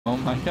Oh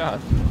my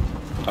god.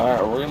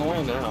 Alright, we're gonna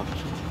win now.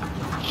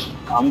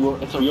 I'm going.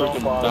 It's a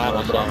freaking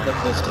battle but I'm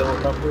taking this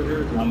helicopter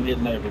here and I'm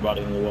hitting everybody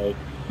in the way.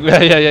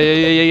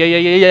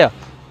 Yeah.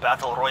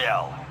 Battle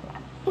Royale.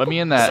 Let me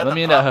in that. Set Let the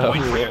me in drop that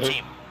point hoe. for your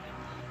team.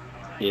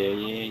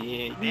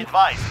 Yeah. Be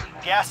advised,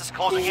 gas is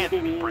closing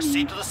in.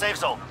 Proceed to the safe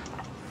zone.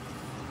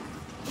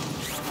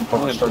 I'm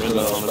playing prison,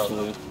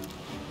 honestly.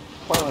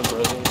 Playing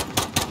prison.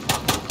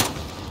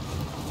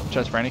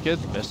 Chest for any kid?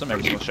 Missed him.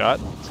 Every single shot.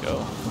 Let's go.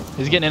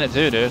 He's getting in it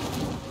too, dude.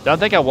 Don't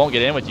think I won't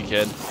get in with you,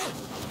 kid.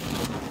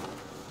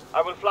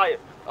 I will fly it.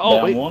 Oh,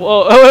 Down wait. one.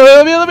 Whoa.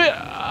 Oh, let me.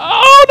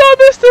 Oh, no, I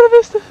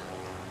missed it.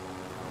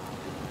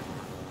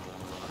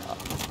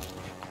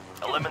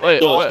 Eliminate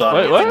Wait, all what?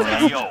 targets What? in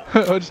the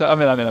AO. What just- I'm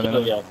in. Kill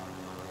the guy.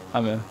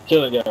 I'm in.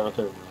 Kill the guy right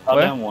there. I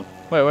Where? down one.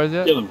 Wait, where's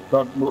it? Kill him.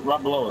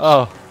 Right below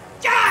us.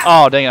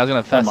 Oh, dang it. I was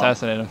going to Come on.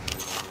 assassinate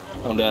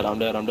him. I'm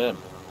dead.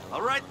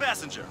 Alright,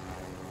 passenger.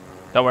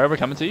 Don't worry, we're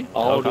coming to you.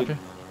 Oh, dude. Helicopter.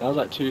 That was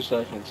like 2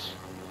 seconds.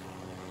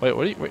 Wait,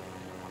 what are you? Wait.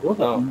 What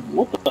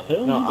the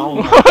hell?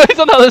 No, He's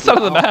on the other side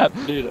of the map.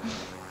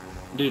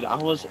 Dude, I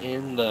was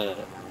in the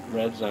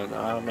red zone.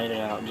 I made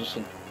it out just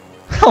in...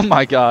 Oh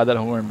my god, that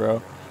horn, bro.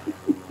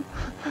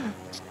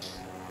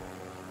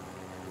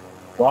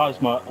 Why is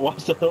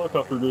the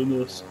helicopter doing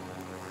this?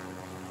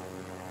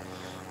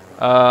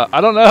 I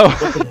don't know.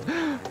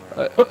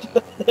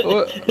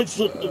 It's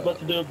literally about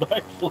to do a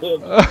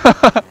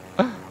backflip.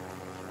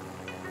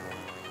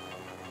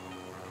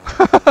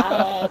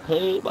 I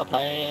pooped my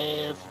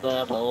pants,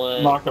 the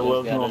boy. Maka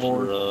loves my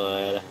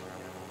horn.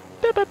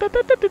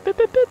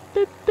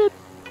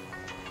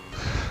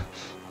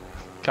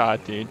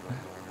 God, dude.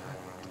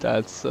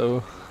 That's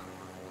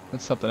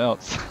something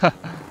else.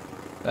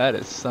 That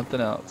is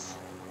something else.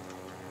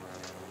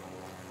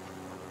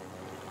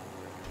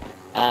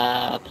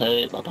 I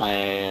pooped my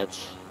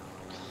pants.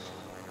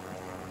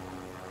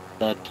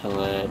 The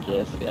toilet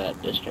just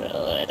got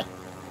destroyed.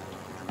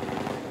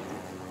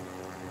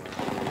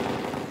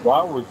 Why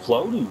are we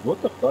floating?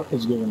 What the fuck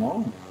is going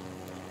on?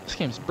 This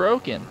game's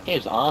broken.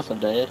 Game's awesome,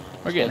 dude.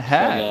 We're getting It's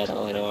hacked.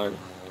 so good, hard.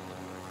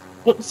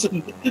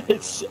 Listen,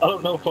 I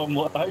don't know if I'm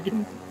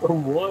lagging or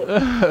what,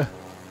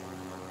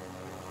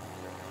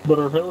 but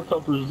our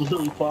helicopter is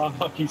literally flying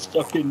like he's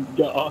fucking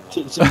got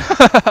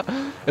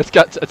autism.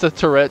 It's a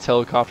Tourette's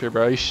helicopter,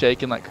 bro. He's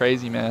shaking like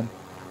crazy, man.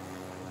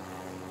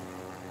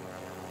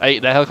 Hey,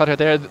 that helicopter right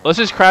there. Let's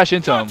just crash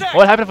into him.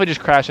 What happened if we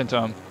just crash into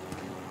him?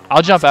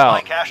 I'll jump Supply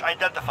out. cache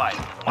identified.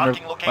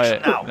 Marking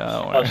location Wait, now.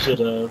 no. I should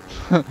have.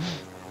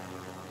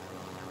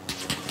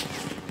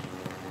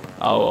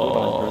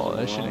 Oh,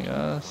 they're shooting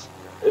us.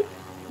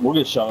 We'll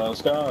get shot out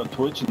of the sky,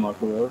 twitching like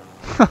we are.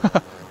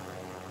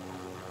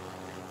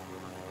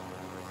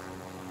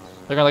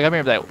 They're gonna look at me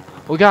and be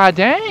like, well, god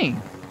dang.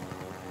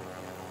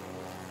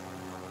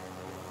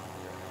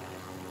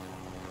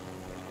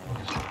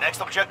 Next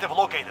objective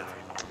located.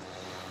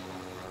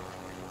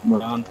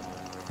 We're on.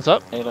 What's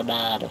up? Even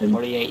died. In-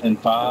 48 in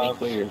 5,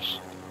 clears.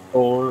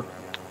 4,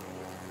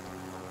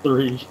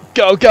 3,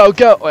 Go.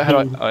 Wait,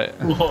 how do I?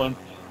 Wait. 1.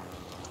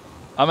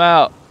 I'm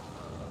out.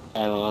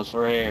 Everyone's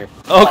for here.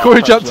 Oh,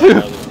 Corey jumped too.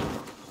 Baby.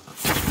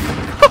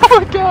 Oh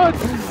my god.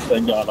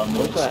 Thank God I'm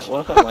What missed.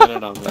 if that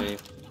landed on me?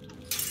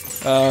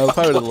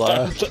 Probably the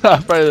last.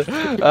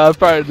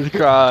 probably just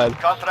cried.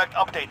 Contract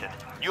updated.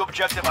 New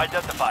objective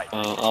identified. I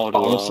would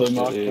have Honestly,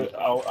 lost it,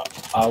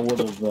 I would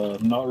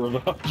have not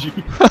revived you.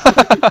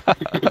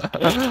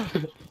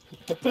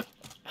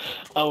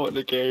 I wouldn't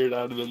have cared.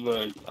 I'd have been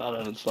like, I'd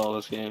uninstall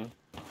this game.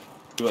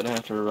 You wouldn't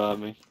have to revive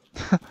me.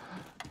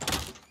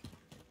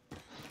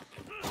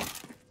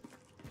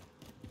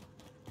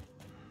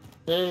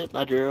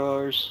 My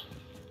drawers.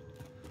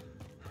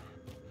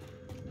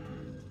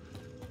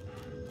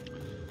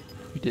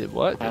 You did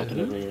what?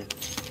 Happened over here.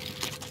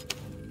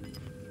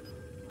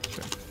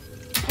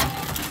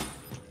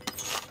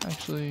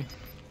 Actually,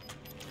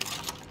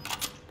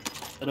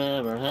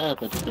 Whatever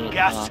happened to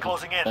Gas is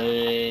closing in.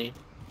 Hey.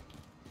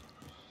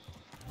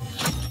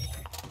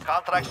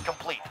 Contract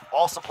complete.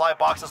 All supply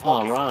boxes Oh,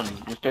 located. run.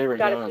 Your favorite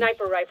Got gun. a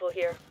sniper rifle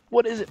here.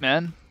 what is it,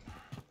 man?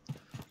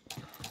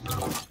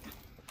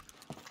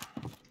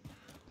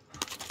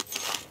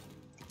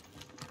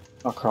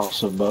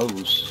 Across the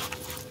bows.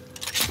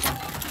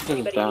 There's a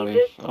Anybody bounty. need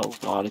this? Oh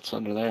god, it's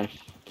under there.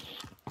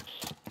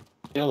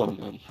 Kill him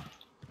then.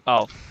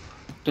 Oh,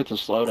 Get the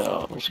slow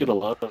down. Let's get a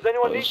load of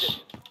anyone need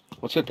those.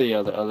 Let's hit the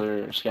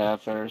other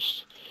scav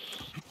first.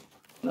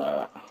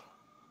 Nah.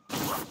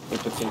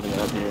 If it's even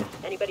up here.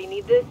 Anybody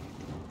need this?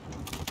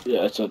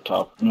 Yeah, it's up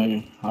top of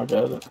me. I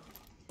got it.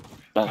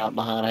 Back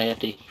behind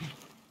Hefty.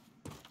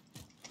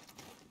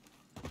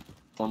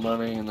 More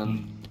money and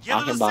then Get I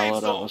to can the buy safe it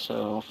out zone.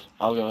 myself.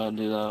 I'll go ahead and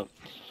do that.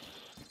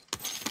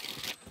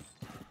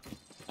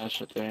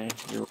 That's it there.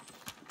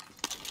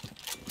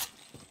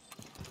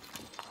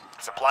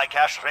 Supply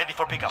cache ready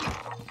for pickup.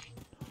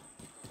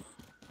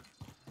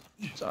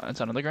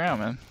 it's under the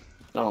ground, man.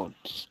 Don't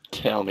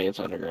tell me it's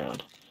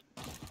underground.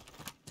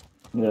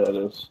 Yeah, it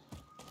is.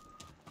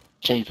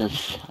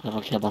 Jesus, I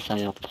will kill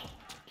myself.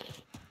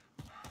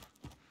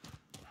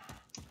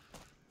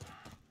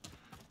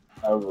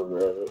 I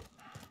regret it.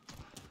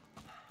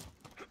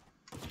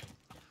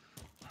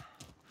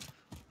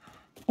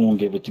 I'm gonna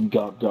give it to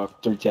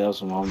Gok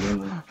 3000 while I'm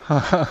doing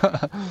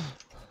it.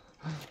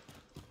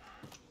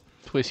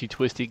 Twisty,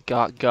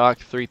 gok,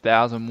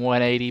 3000,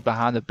 180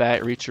 behind the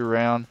back, reach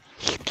around.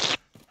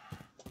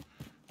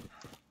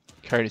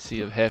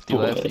 Courtesy of Hefty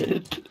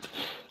Lefty.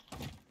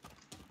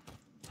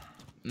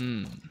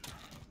 I'm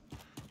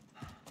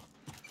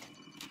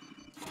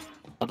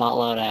not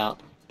load out.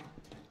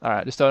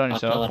 Alright, just throw it on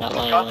yourself.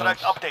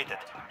 Contract updated.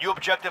 New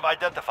objective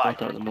identified. Right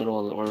there in the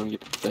middle of it where we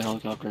get the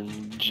helicopter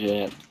and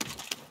jet.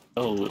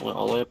 Oh, it went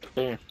all the way up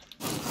there.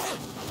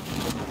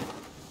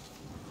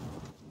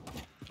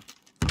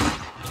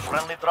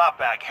 Friendly drop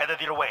bag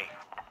headed your way.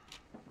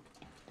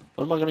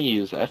 What am I gonna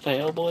use?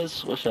 FAL,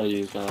 boys? What should I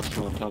use, guys?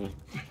 Come on, tell me.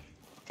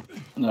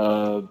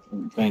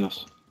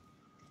 Venus.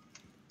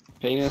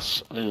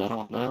 Penis? Ooh, I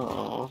don't know.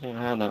 I don't think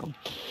I have that one.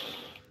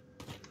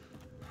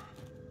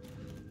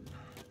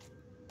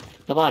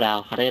 Come on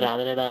now. I need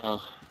it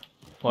now.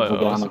 What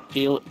was it?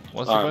 Kilo,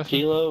 What's the question?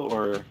 Kilo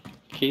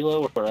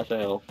or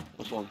FAL?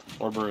 Which one?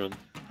 Or Bruin?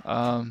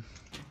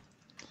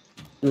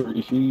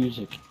 If you use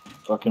a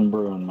fucking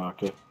Bruin,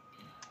 Micah,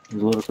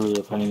 you're literally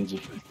a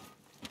pansy.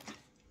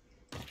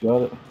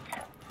 Got it?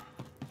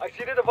 I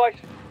see the device.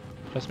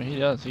 Trust me, he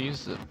does. He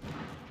uses it.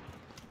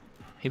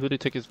 He literally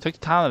took the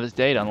time of his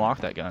day to unlock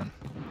that gun.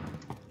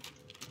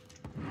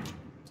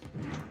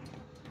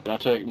 That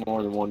took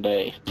more than one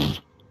day.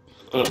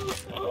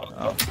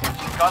 Oh.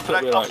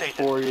 Contract Like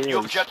 4 updated. years. New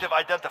objective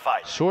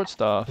identified. Short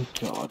stuff.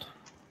 God.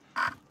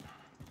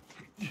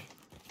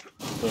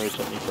 Really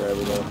took me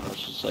forever though. I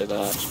should say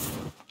that.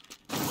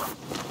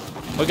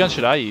 What gun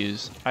should I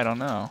use? I don't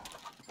know.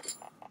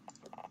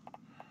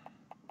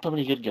 So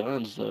many good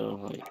guns though.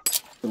 Like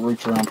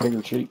Reach around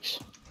bigger cheeks.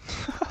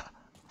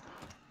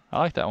 I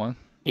like that one.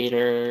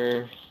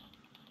 Peter.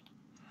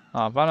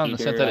 Oh, if I known the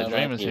Peter, synthetic I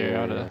dream like was here,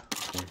 you.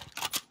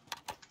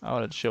 I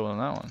would have chilled on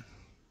that one.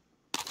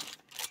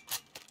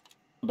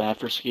 Bad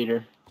for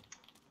Skeeter.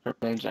 Her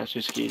name's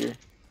actually Skeeter.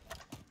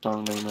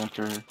 Song name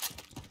after her.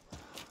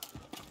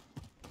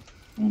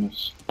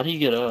 Venus. How do you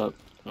get up?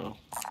 Oh.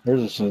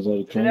 There's a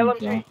synthetic It's an dream.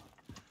 LMG. Yeah.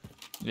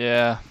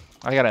 Yeah,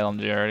 I got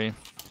LMG already.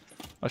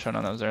 I should have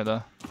known that was there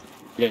though.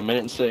 Yeah,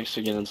 minute and 6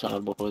 to get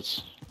inside,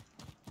 boys.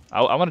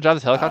 I want to drive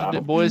this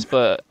helicopter, boys,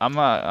 but I'm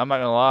not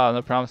gonna lie,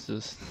 no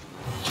promises.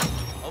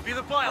 I'll be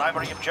the pilot.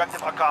 Primary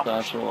objective accomplished.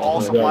 That's what All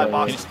I'll supply do.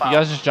 boxes You found.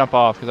 guys just jump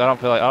off, because I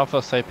don't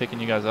feel safe picking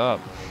you guys up.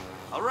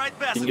 All right, You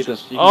can get passenger.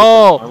 this. You can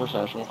Oh! get this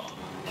armor satchel.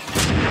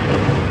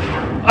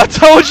 I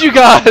told you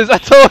guys. I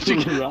told you.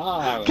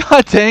 Right.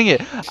 God dang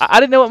it! I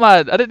didn't know what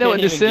I didn't know what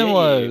Can't the even sim get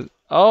was. you.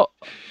 Oh,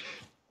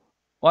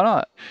 why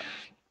not?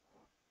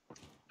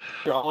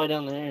 You're all the way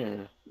down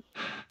there.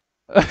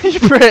 You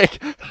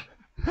prick!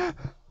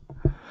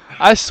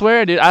 I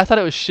swear, dude. I thought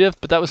it was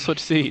shift, but that was switch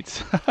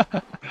seats.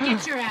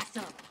 Get your ass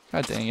up.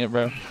 God dang it,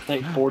 bro.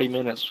 Take 40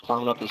 minutes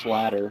climbing up this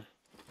ladder.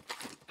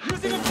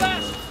 Using a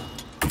flash.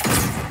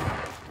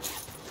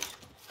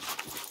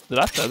 Did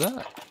I say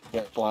that?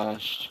 Get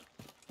flashed.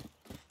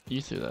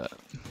 You threw that.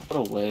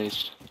 What a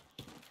waste.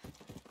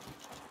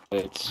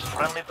 It's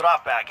Friendly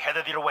drop bag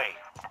headed your way.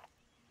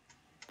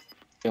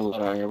 get a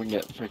lot out here. We can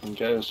get freaking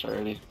ghosts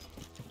already.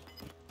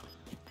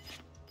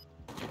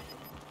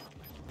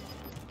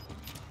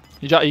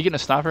 You getting a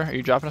sniper? Are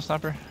you dropping a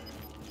sniper?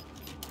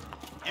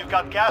 You've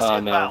got gas No.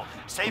 inbound.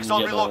 You Safe can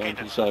zone get a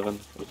relocated. MP7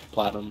 with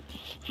platinum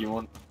if you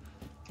want.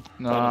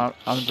 No,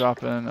 I'm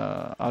dropping.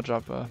 I'll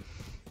drop a.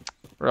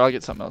 Or I'll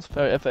get something else.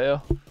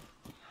 FAL.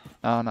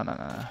 No. I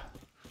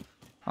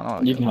don't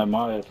know. You can have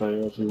my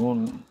FAL if you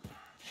want it.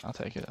 I'll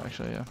take it.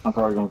 Actually, yeah. I'm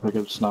probably gonna pick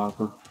up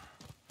sniper.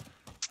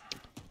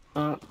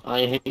 I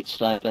hate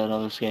that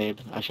on this game.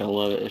 Actually, I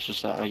love it. It's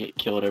just that I get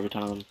killed every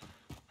time.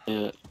 I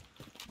do it.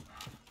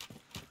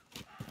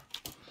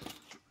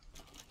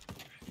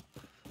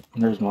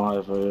 There's my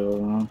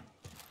FAL.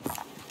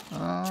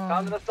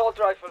 Found an assault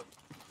rifle.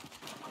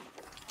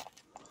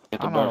 Get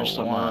the I don't burst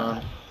know on why.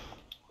 mine.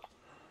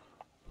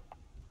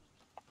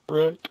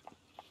 Rick.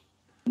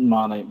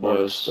 Mine ain't Boys.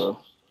 burst, so.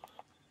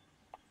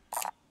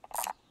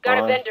 Got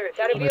a Alright. vendor.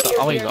 That'll be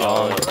I'll a leave here. the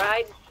dog.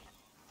 Right?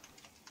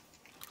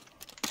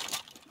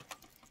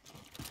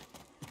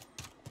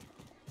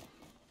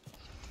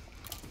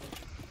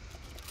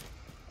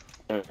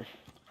 There.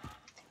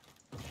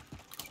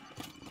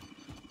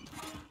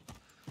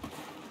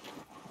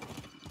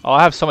 Oh,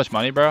 I have so much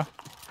money, bro.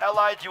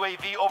 Allied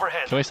UAV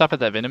overhead. Can we stop at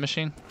that vending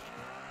machine?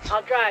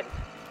 I'll drive.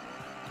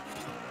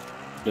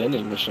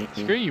 Vending machine.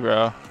 Screw you,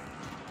 bro.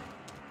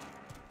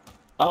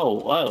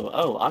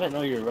 Oh, I didn't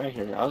know you were right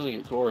here. I was gonna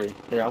get Corey.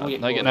 Here, I'm gonna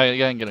get No, Corey.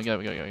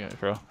 get it,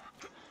 bro.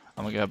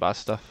 I'm gonna go buy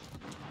stuff.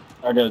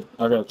 I got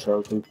a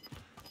trophy.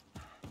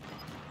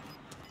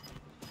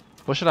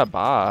 What should I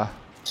buy?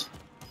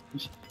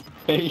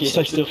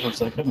 Stay still for a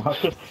second.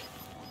 I'm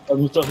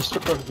gonna throw this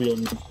trophy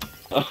on you.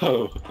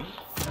 Oh.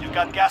 You've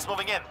got gas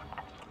moving in.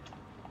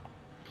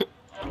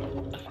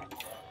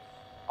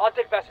 I'll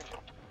take passenger.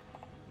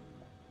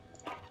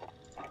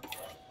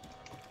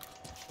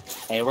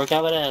 Hey, we're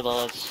coming in,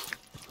 boys.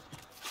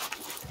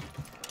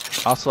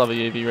 I'll still have a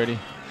UAV ready.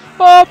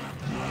 Up!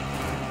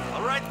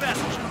 All right,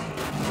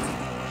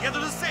 passenger. Get to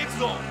the safe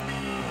zone.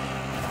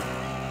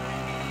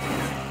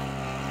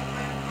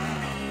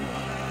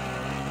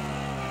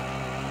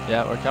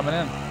 Yeah, we're coming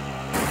in.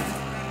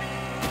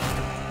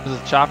 This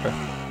is a chopper.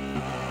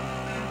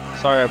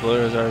 Sorry I blew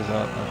his ours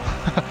out.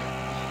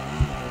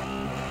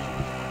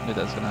 Knew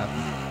that's gonna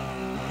happen.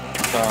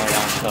 Sorry,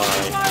 I'm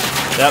sorry.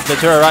 Yep, the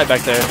turret right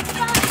back there.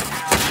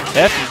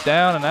 F is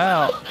down and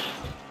out.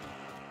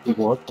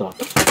 What the?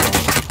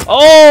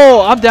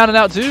 Oh, I'm down and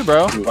out too,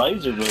 bro.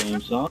 Laser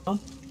beam, son. No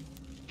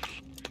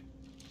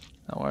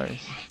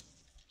worries.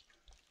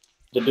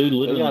 The dude Yeah,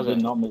 literally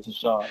did not miss a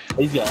shot.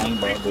 He's got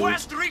aimbot, dude.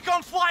 Request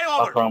recon I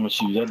flyover.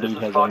 promise you, that dude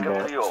has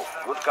aimbot.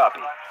 Good copy.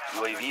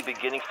 UAV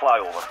beginning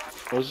flyover.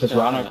 Where's Because the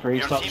Rhino Creek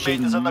Your stopped teammate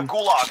shooting is in the you.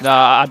 gulag. No,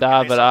 I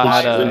died, but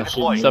I had a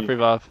Deploy. sub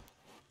revive.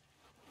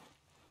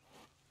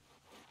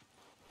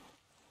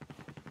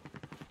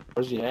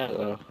 Where's he at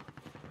though?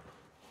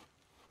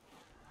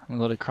 I'm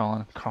literally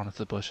crawling into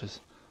the bushes.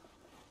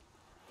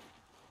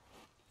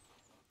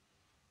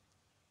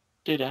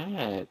 Dude,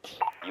 at.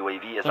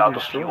 UAV is I'm out of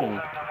destroying fuel.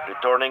 him.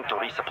 Returning to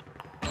resupply.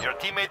 Your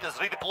teammate is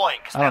redeploying. I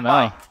don't Stand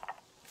by. know.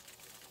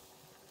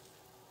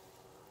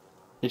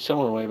 He's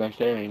somewhere way back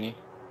there, ain't he?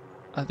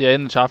 Yeah,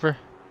 in the chopper.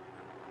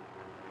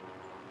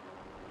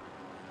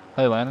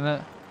 Are they landing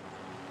it?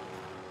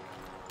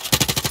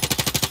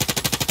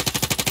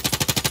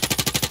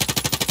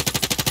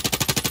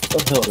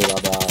 What the hell did I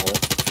die?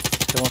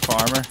 They went for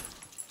armor.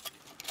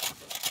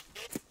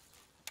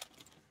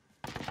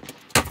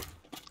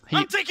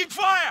 I'm taking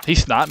fire. He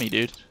sniped me,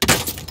 dude.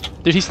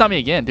 Dude, he sniped me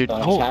again, dude. He's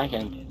Oh.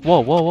 hacking. Whoa,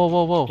 whoa, whoa,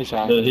 whoa, whoa. He's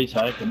hacking. Dude, he's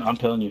hacking. I'm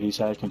telling you, he's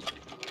hacking.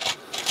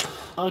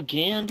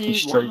 Again, dude?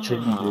 He's straight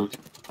cheating, dude.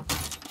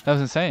 That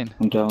was insane.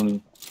 I'm telling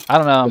you. I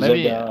don't know. Was that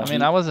Maybe. guy- I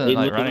mean, I wasn't he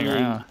like running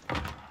literally- around.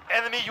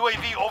 Enemy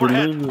UAV He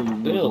overhead.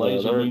 literally Still,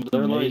 laser they're- beamed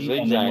they're me like and then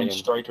went zigzagging.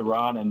 straight to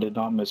Ryan and did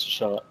not miss a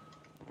shot.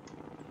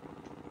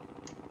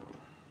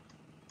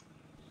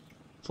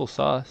 Full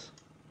sauce.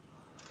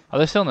 Are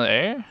they still in the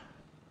air?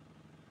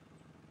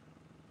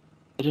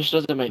 It just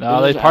doesn't make. No,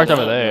 it they doesn't parked add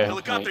over up, there. man.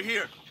 Helicopter Like,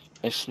 here.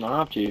 they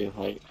sniped you,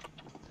 like.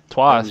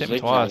 Twice. they Hit were me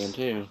twice.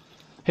 zigzagging, too.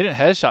 He didn't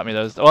headshot me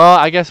though. Well,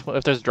 I guess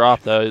if there's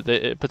drop though,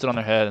 it puts it on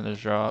their head and there's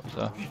drop.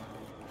 So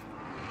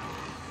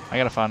I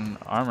gotta find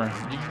armor.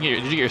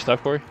 Did you get your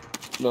stuff, Corey?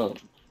 No,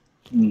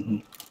 Mm-hmm.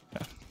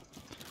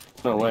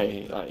 no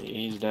way. Like,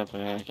 he's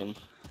definitely hacking.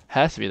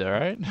 Has to be though,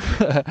 right?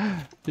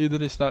 He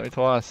literally sniped me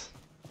twice.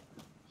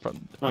 From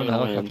Not the gonna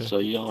win, helicopter. so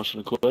y'all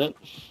should have quit.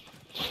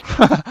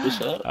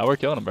 Reset. We're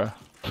killing him, bro.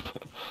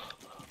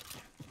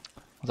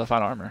 Once I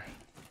find armor.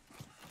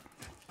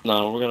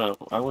 No, I'm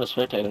gonna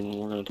spectate him and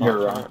we're gonna talk.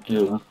 You're right.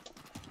 Yeah.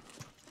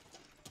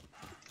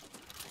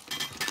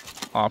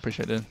 Oh, I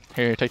appreciate it.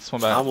 Here, take this one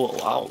back.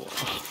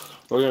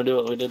 We're gonna do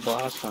what we did the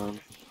last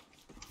time.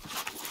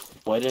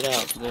 Wait it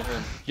out. Let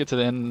him. Get to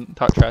the end,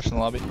 talk trash in the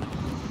lobby.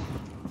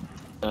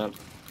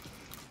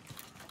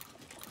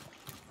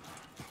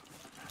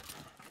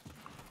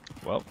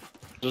 Well,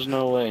 There's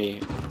no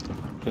way.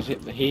 Cause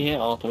he hit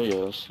all three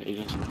of us.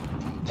 He just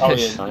Oh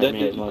Yes. yeah, I that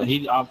mean, dude, like- I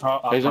He's over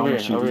promise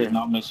here, you, over he here. did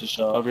not miss a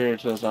shot. over here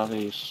to the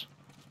southeast.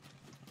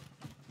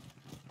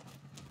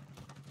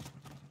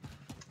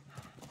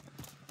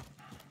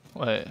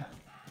 wait.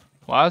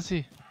 Why is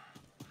he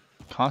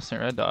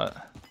constant red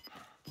dot?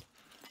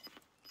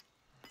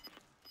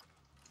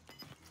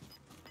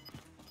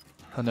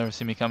 He'll never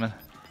see me coming.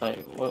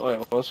 Like, wait,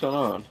 what's going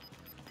on?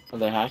 Are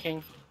they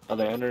hacking? Are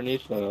they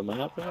underneath the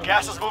map?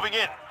 Gas is moving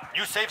in.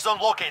 New safe zone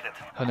located.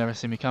 He'll never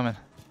see me coming.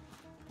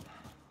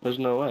 There's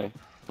no way.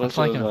 Looks Unless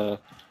like it him. was,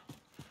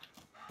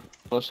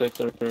 unless they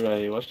threw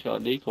a what's it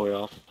called decoy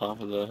off the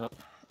top of the.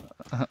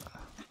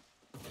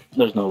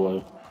 There's no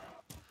way.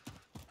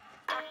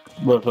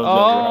 But if I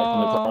was ever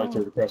hacking the car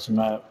through across the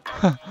map,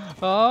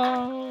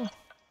 Oh.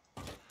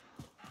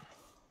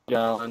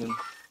 Gallon.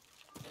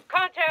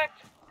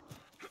 Contact!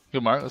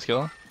 Good mark. Let's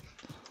kill him.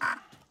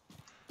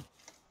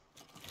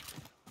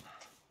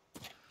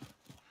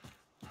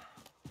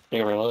 Thank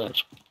you very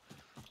much.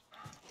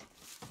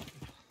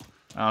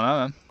 I don't know,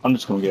 man. I'm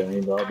just gonna get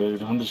an aimbot,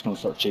 dude. I'm just gonna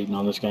start cheating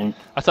on this game.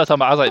 I started talking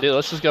about. I was like, dude,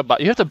 let's just go buy.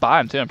 You have to buy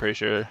him too. I'm pretty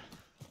sure.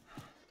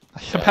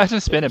 Like,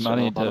 imagine spending It's a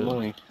money lot of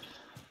money.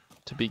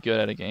 to be good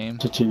at a game.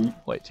 To cheat.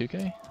 Wait,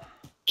 2K?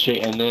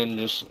 Shit, and then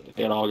just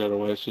it all go to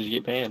waste because you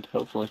get banned.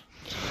 Hopefully.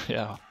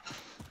 Yeah,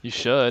 you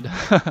should.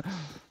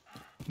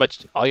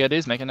 But all you gotta do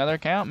is make another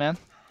account, man.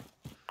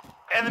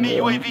 Enemy Yeah.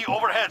 UAV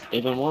overhead.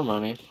 Even more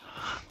money.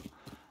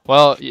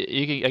 Well,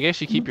 I guess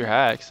you keep your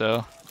hack,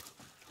 so.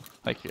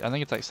 Like, I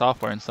think it's like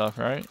software and stuff,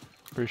 right?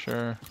 Pretty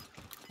sure.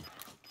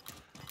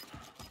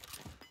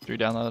 Do you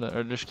download it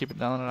or just keep it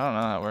downloaded? I don't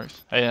know how it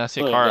works. Hey, I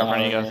see a Put car it in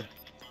front of you down guys. here.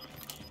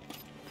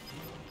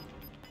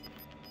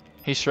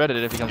 He's shredded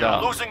it if he comes You're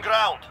out. losing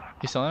ground.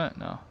 He's still in it?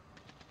 No.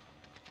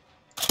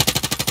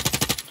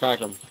 Crack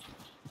him.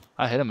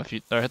 I hit him a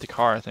few. Or I hit the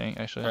car, I think,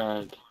 actually.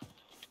 Alright.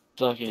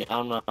 It's lucky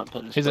I'm not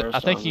putting He's a- burst I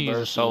think on. he's a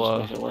Burst just solo.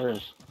 makes it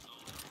worse.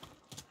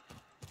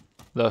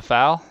 The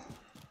foul?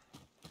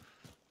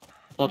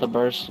 thought the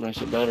burst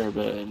makes it better,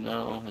 but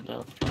no, it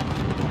don't.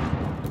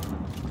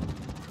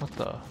 What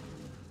the?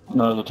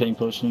 Another team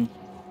pushing.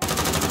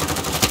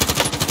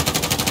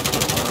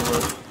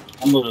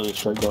 I'm literally a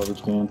straight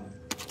garbage can.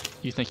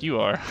 You think you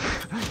are?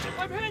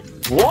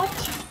 What?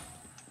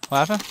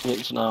 What happened?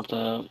 Getting snapped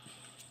out.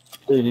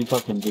 Dude, he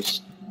fucking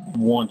just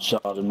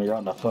one-shotted me right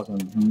in the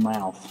fucking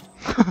mouth.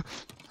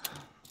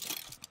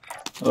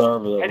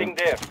 Over there. Heading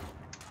there.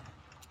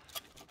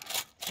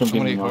 Come get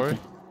Somebody me, forward?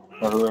 Marky.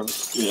 Or whoever.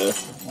 Yeah,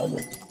 I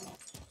did.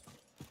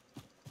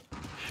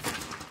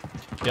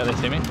 Yeah, they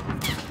see me.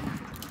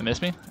 They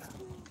miss me.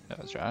 Yeah,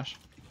 that's trash.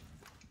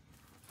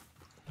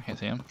 I can't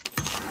see him.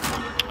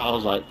 I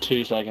was like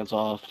 2 seconds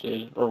off,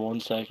 dude. Or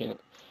 1 second.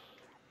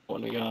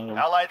 When we got him.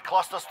 Allied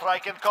cluster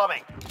strike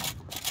incoming.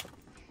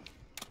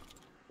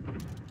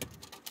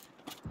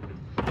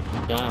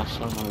 Yeah,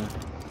 somewhere.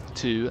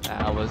 2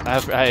 hours.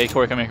 Hey,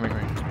 Corey, come here, come here,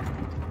 come here.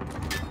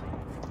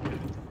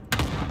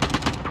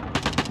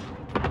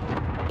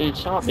 Dude,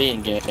 stop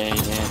being gay, man.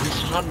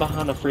 He's hiding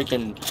behind a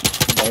freaking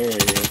barrier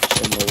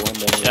in the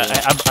window.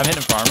 Yeah, I'm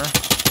hitting him for armor.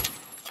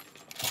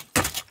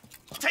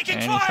 Taking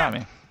And he shot fire.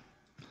 me.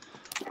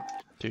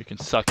 Dude, you can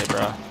suck it,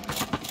 bro.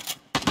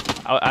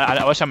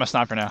 I wish I'm a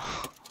sniper now.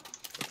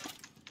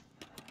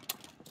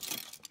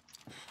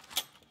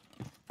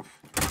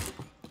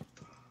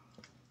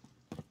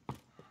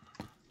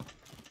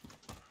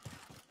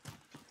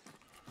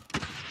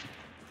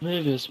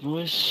 Move this,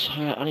 boys.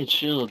 I need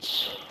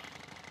shields.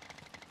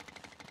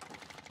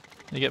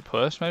 You get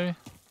pushed, maybe?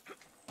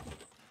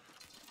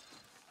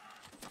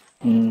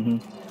 Mm-hmm.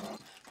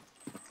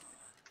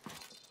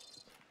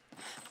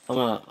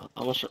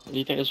 Do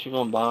you think there's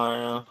people on bar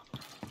right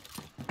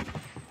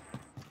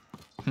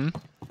now?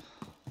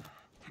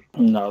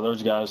 No,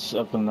 those guys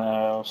up in the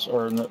house,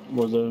 or in the,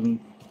 was in...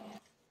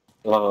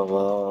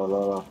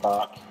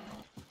 Fuck.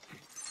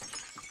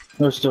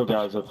 There's still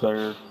guys up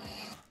there.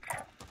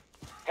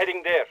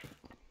 Heading there.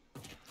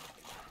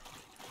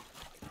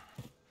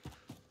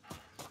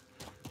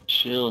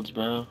 Shields,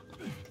 bro.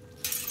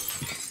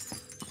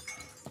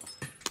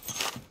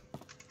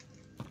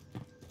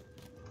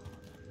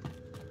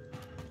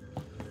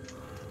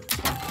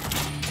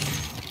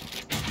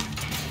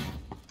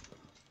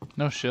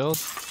 No shield?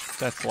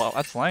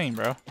 That's lame,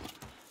 bro.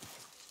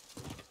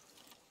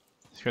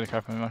 Scared the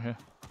crap out of me out here.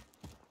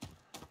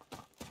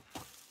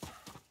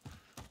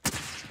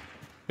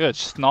 Good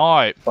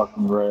snipe.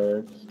 Fucking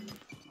red.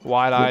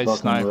 Wide-eyed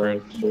Fucking sniper.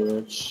 red,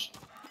 bitch.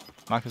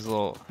 Maka's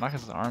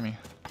Maka's the army.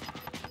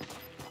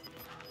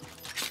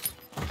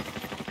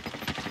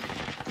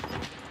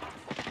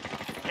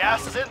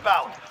 Gas is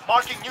inbound.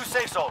 Marking new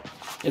safe zone.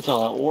 It's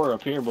all at war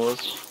up here,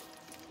 boys.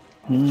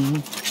 Mm-hmm.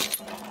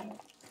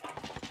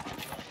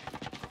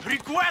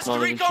 Request Not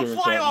even recon sure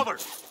it's flyover.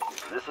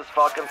 This is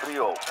Falcon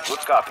 3-0. Good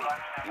copy.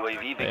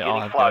 UAV They all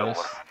beginning have flyover.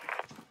 those.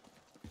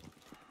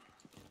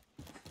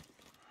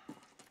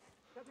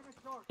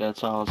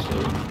 That's all it's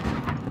doing.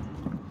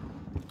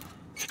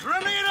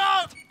 Grenade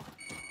out!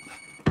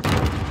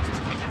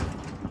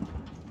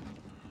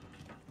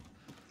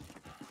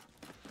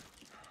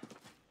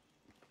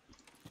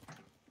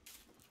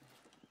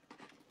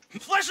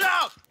 Flash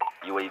out!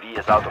 UAV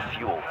is out of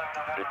fuel.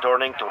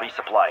 Returning to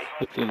resupply.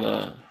 Look at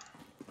that.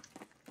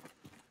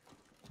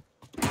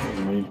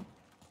 Me.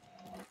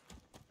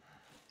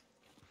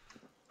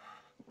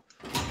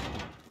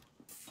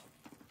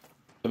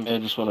 The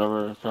man just went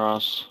over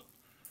across.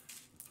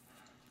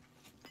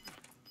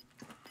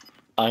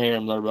 I hear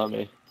him there above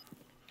me.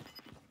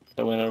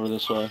 They went over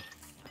this way.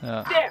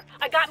 Yeah. There,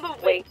 I got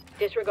movement. Wait,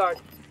 disregard.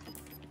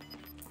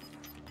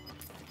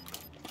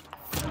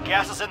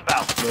 Gas is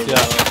inbound. Yeah.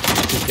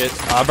 Good kid.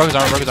 Broke his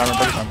armor, broke his armor,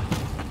 broke his armor.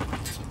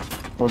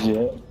 Where's he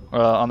at?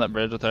 On that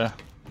bridge right there.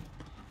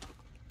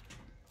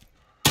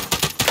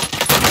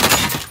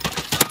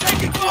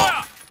 Taking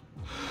fire!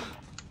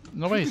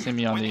 Nobody's seen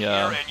me on Win the, here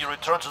and you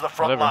return to the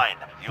front whatever. line.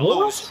 You What?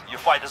 lose, your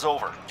fight is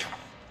over.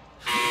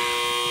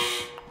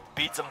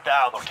 Beat them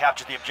down or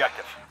capture the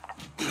objective.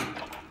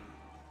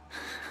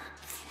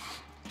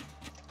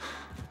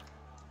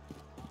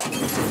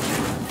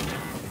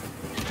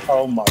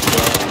 Oh my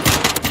god.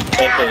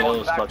 That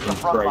is Back to the fucking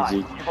front line. crazy.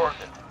 You've earned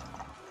it.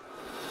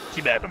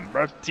 teabag him,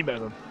 bro. Teabag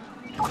him.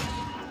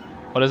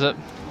 What is it?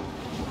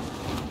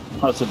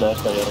 That's a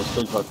death day. It's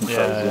pretty fucking crazy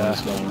Yeah, in yeah.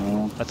 this game,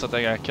 man. That's what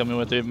they gotta kill me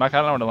with, dude. Mike,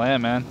 I don't know where to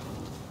land, man.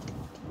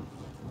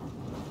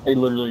 He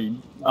literally,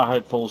 I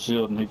had full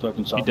shield and he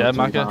fucking shot You me dead,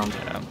 3 Micah? times.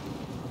 Yeah.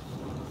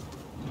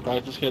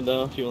 Right, this kid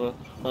down if you wanna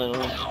play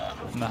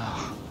on. No.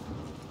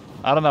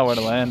 I don't know where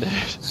to land, dude.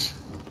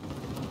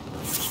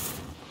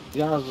 You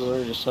guys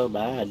are just so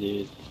bad,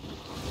 dude.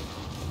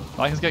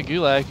 Micah's got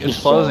gulag. It's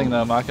Just closing so-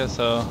 though, Micah,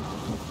 so.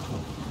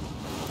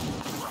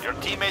 Your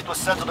teammate was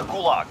sent to the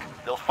gulag.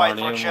 They'll fight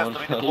for a chance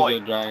to He's redeploy.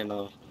 a dragon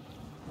off.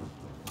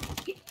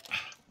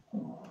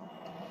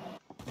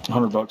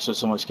 $100 says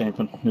somebody's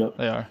camping. Yep.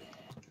 They are.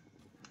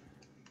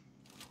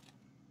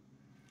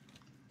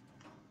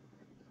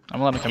 I'm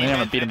gonna let him come in here,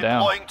 I'm gonna beat him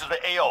down. Redeploying to the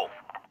AO.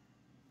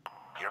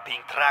 You're being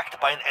tracked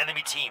by an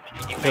enemy team.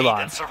 Evade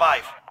lying. and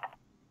survive.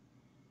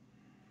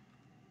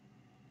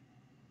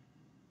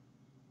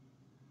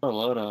 Our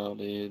loadout,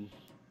 dude.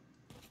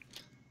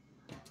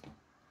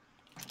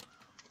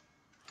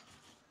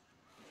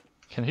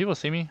 Can people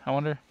see me? I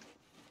wonder.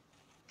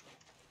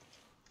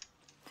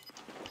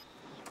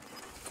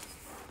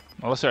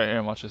 Oh, let's stay right here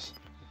and watch this.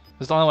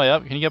 This is the only way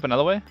up. Can you get up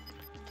another way?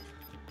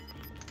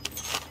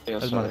 Yeah,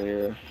 There's right nothing.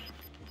 here.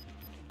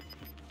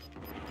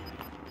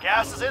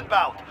 Gas is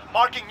inbound.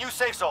 Marking new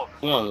safe zone.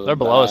 Oh, They're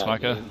below us, bad,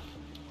 Micah. dude.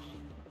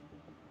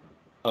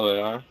 Oh,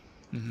 they are?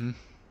 Mm-hmm.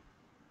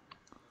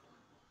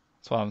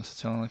 That's why I'm just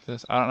chilling like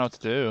this. I don't know what to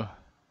do.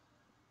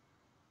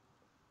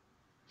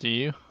 Do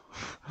you?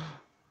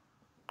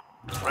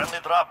 Friendly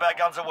drop bag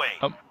on the way.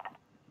 Oh.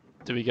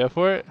 Do we go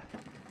for it?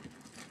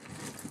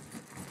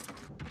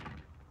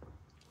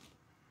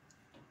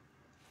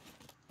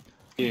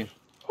 Yeah.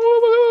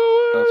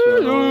 That's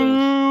what it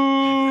is.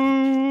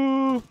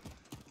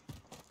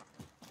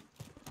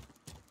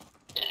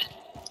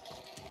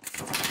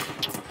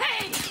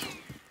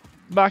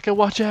 Micah,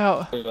 watch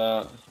out! Look at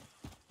that.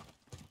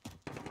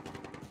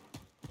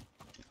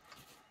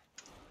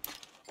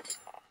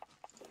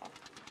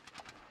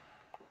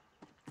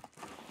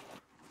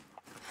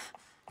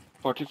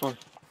 Four, 2-4.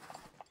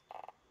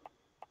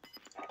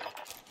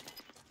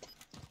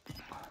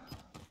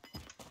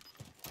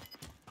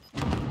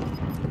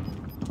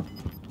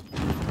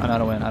 I know how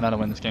to win. I know how to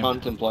win this game.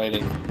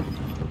 Contemplating. I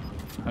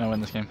know how to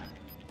win this game.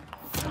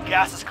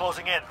 Gas is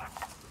closing in.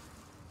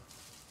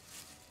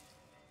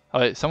 Oh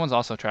wait, someone's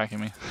also tracking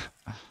me.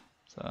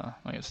 So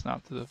I get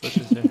snapped through the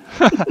bushes here.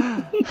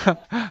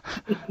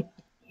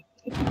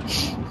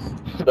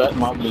 That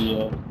might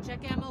be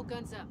Check ammo,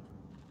 guns up.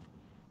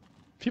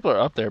 People are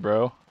up there,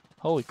 bro.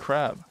 Holy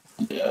crap.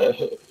 yeah.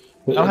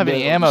 I don't have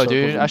any ammo,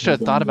 dude. I should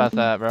have thought about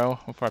that, bro,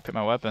 before I picked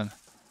my weapon.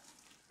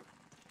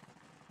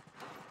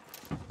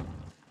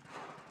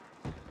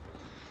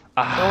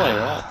 No way,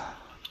 right?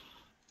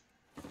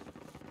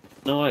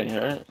 No way,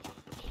 right?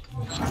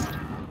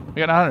 We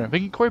got 900. We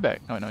can Corey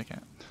back. No, wait, no, we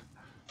can't.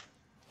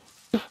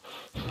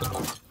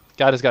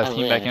 God has got his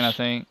team back in, I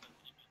think.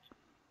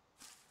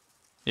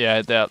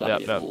 Yeah, both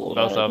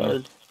of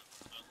them.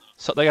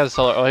 So they got a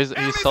solo. Oh, he's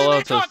solo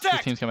until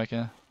his team's come back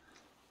in.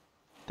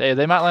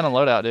 They might land a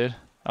loadout, dude.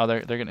 Oh,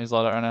 they're getting his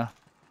loadout right now.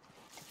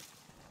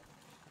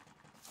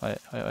 Wait.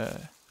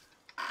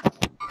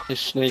 He's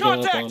sneaking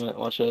up on it.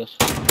 Watch this.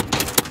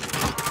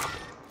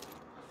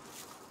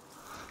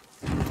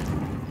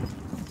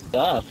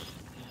 Stuff.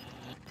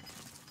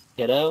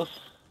 Kiddo.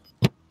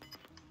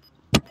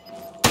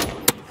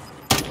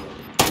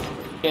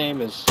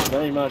 Game is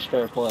very much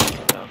fair play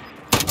right now.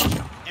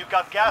 You've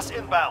got gas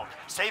inbound.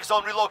 Safe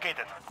zone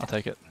relocated. I'll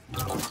take it.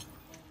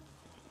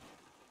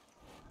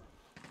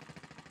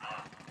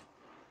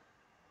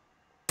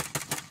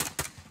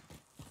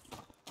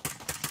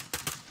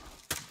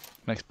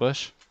 Next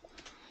bush.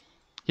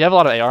 You have a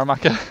lot of AR,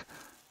 Micah?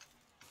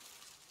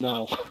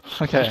 No.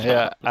 Okay,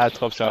 yeah, I had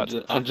 12 shots.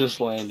 I just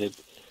landed.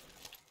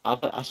 I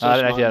didn't switched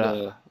mine get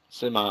to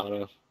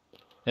semi-auto.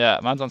 Yeah,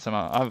 mine's on semi.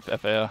 I have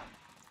FAO.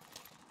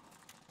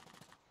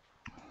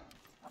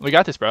 We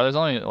got this, bro. There's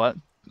only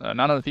 9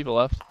 other people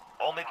left.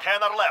 Only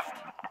 10 are left.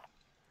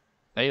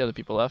 8 other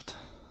people left.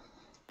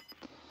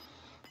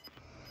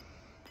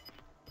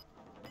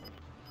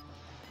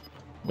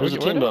 There's a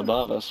Where'd team it-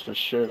 above us for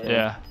sure.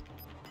 Yeah.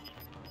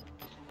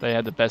 They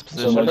had the best So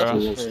position,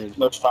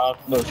 bro.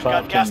 there's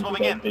five gas teams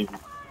moving in. with 8 people.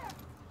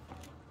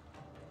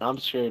 I'm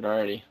screwed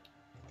already.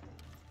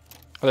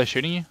 Are they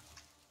shooting you?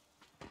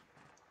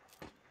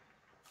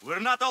 We're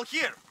not all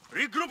here.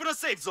 Regroup in a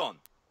safe zone.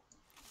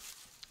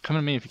 Come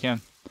to me if you can.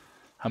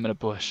 I'm in a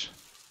bush.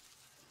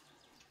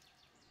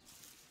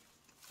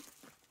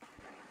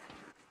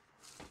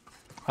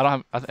 I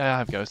don't have. I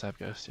have ghost. I have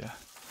ghost. Yeah.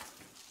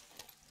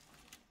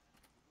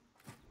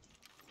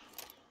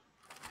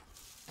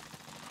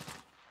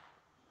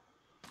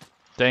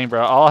 Dang,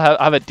 bro. I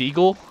have a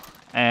deagle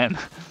and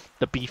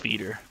the beef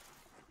eater.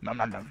 Nom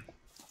nom nom.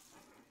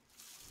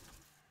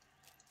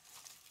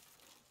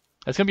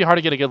 It's gonna be hard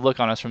to get a good look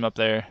on us from up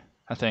there,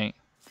 I think.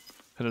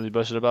 Because of the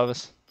bushes above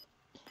us.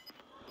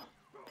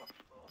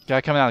 Guy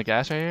coming out of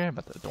gas right here,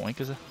 but the doink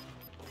is it?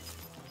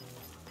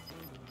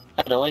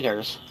 The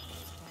Lakers.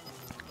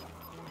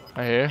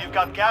 Right here. You've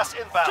got gas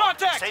inbound.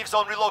 Contact! Safe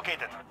zone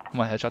relocated. I'm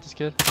gonna headshot this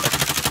kid.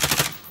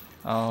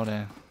 Oh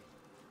damn.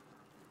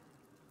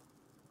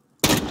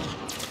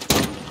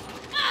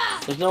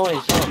 There's no way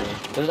he saw me.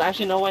 There's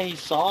actually no way he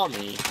saw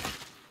me.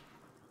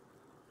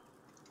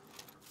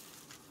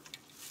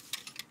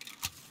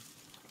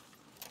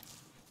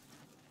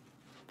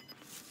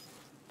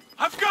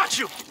 I've got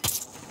you.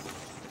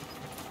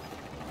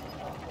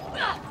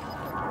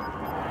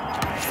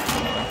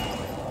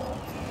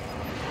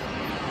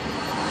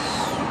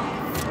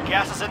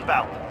 Gas is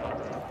inbound.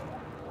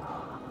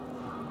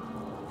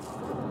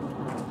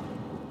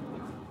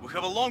 We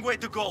have a long way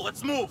to go.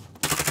 Let's move.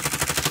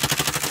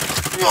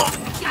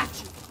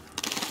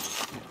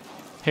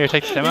 Here,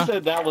 take some He ammo.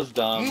 said that was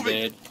dumb, Move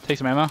it. dude. Take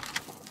some ammo.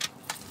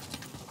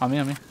 On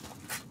me.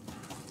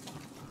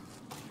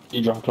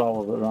 You dropped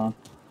all of it, Ron.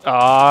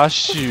 Aw,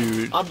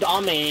 shoot. I'm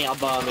on me.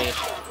 I'm on me.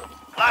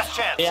 Last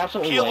chance. He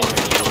absolutely Kill. laid me.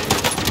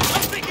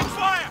 I'm taking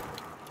fire.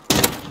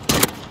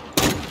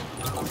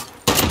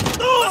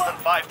 Less than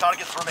 5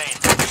 targets remain.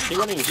 He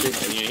wasn't even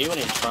shooting at you. He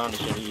wasn't even trying to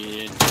shoot at you,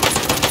 dude.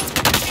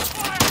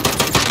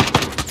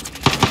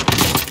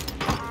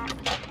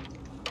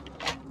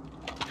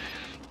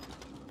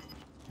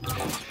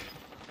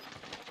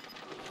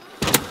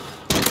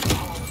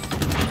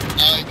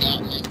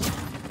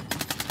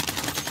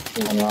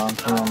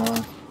 Come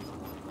on.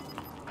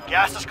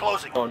 Gas is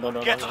closing. Oh,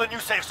 no. Get to the new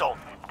safe zone.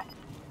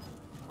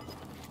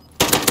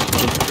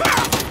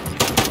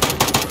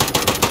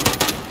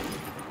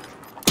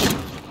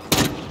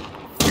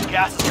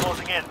 Gas is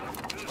closing in.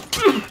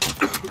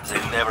 They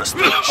never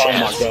stood a Oh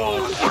chance. my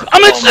god.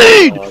 I'm at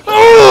seed!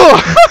 Oh!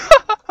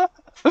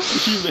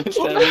 You missed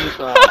every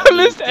shot. I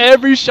missed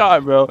every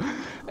shot, bro.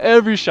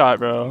 Every shot,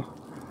 bro.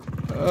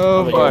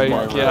 Oh my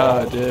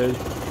god, dude.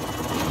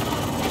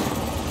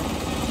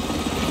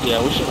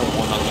 Yeah, we should have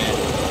won that game.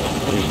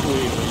 We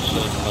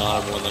should have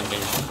not won that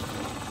game.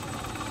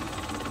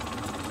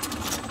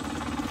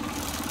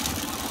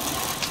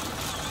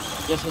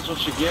 Guess that's what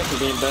you get for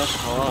being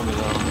basketball on me,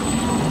 though.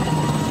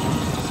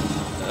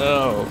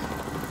 Oh.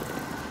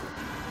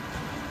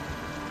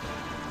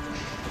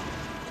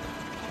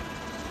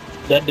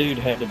 That dude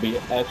had to be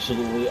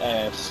absolutely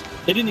ass.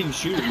 He didn't even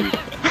shoot at me.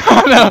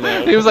 I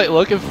know. He was like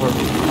looking for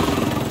me.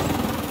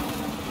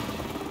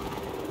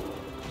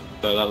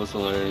 So that was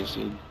hilarious,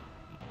 dude.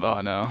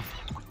 Oh no.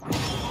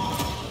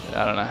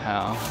 I don't know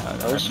how.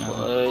 First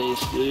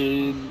place,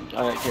 dude.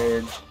 I got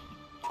carried.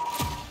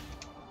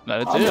 No,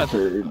 it's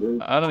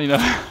it. I don't even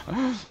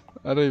know.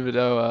 I don't even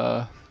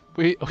know.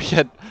 We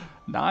had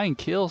 9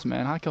 kills,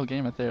 man. High kill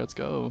game right there. Let's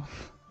go.